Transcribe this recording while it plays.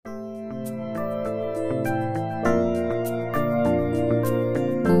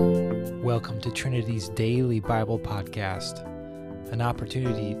welcome to Trinity's Daily Bible Podcast, an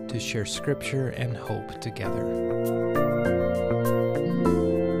opportunity to share scripture and hope together.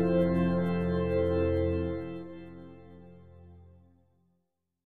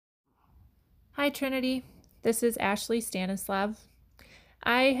 Hi Trinity, this is Ashley Stanislav.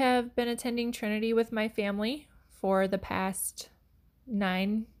 I have been attending Trinity with my family for the past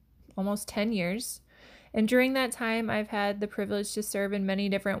 9, almost 10 years. And during that time, I've had the privilege to serve in many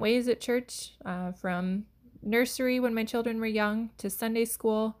different ways at church, from nursery when my children were young, to Sunday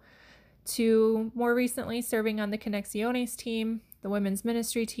school, to more recently serving on the Conexiones team, the women's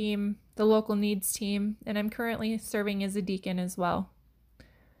ministry team, the local needs team, and I'm currently serving as a deacon as well.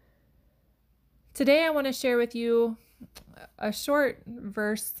 Today I want to share with you a short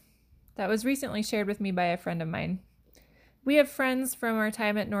verse that was recently shared with me by a friend of mine. We have friends from our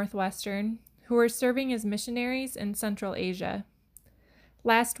time at Northwestern who are serving as missionaries in Central Asia.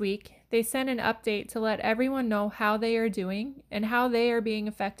 Last week, they sent an update to let everyone know how they are doing and how they are being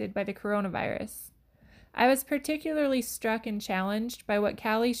affected by the coronavirus. I was particularly struck and challenged by what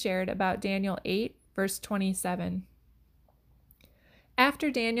Callie shared about Daniel 8, verse 27. After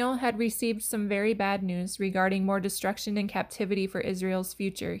Daniel had received some very bad news regarding more destruction and captivity for Israel's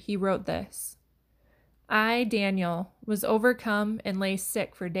future, he wrote this: I, Daniel, was overcome and lay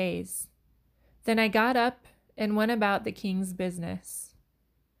sick for days. Then I got up and went about the king's business.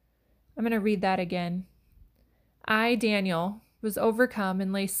 I'm going to read that again. I, Daniel, was overcome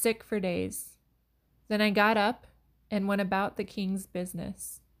and lay sick for days. Then I got up and went about the king's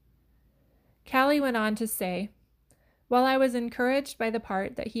business. Callie went on to say, while I was encouraged by the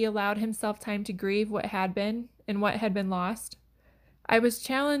part that he allowed himself time to grieve what had been and what had been lost, I was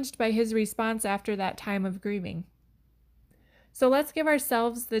challenged by his response after that time of grieving. So let's give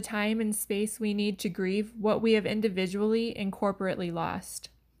ourselves the time and space we need to grieve what we have individually and corporately lost,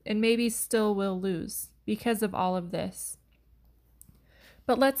 and maybe still will lose because of all of this.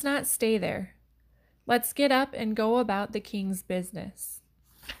 But let's not stay there. Let's get up and go about the king's business.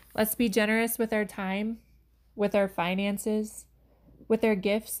 Let's be generous with our time, with our finances, with our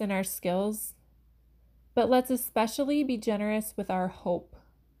gifts and our skills. But let's especially be generous with our hope.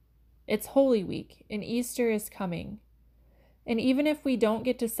 It's Holy Week, and Easter is coming. And even if we don't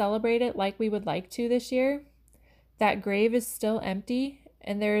get to celebrate it like we would like to this year, that grave is still empty,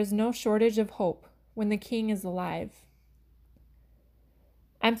 and there is no shortage of hope when the King is alive.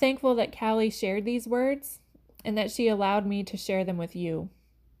 I'm thankful that Callie shared these words, and that she allowed me to share them with you.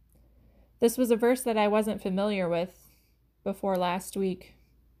 This was a verse that I wasn't familiar with before last week,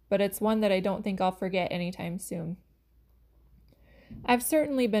 but it's one that I don't think I'll forget anytime soon. I've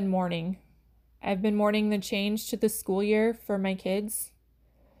certainly been mourning. I've been mourning the change to the school year for my kids,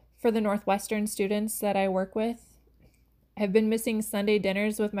 for the Northwestern students that I work with. I've been missing Sunday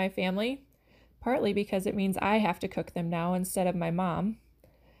dinners with my family, partly because it means I have to cook them now instead of my mom.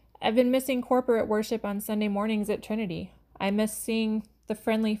 I've been missing corporate worship on Sunday mornings at Trinity. I miss seeing the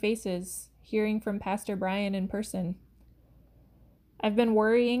friendly faces, hearing from Pastor Brian in person. I've been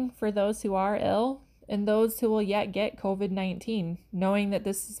worrying for those who are ill and those who will yet get COVID-19, knowing that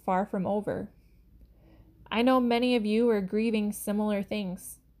this is far from over. I know many of you are grieving similar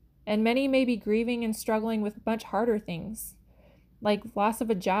things, and many may be grieving and struggling with much harder things, like loss of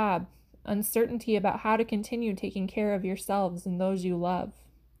a job, uncertainty about how to continue taking care of yourselves and those you love.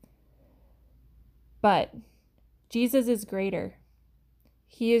 But Jesus is greater.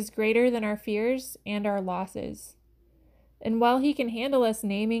 He is greater than our fears and our losses. And while he can handle us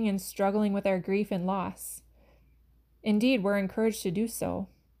naming and struggling with our grief and loss, indeed, we're encouraged to do so.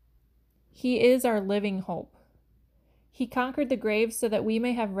 He is our living hope. He conquered the grave so that we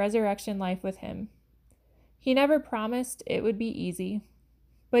may have resurrection life with him. He never promised it would be easy,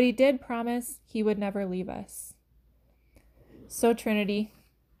 but he did promise he would never leave us. So, Trinity,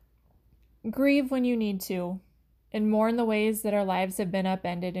 grieve when you need to, and mourn the ways that our lives have been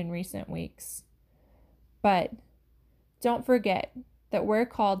upended in recent weeks. But don't forget that we're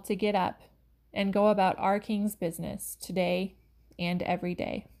called to get up and go about our King's business today and every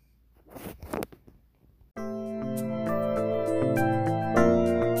day.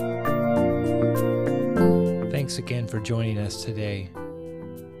 Thanks again for joining us today.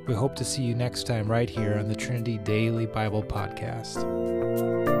 We hope to see you next time right here on the Trinity Daily Bible Podcast.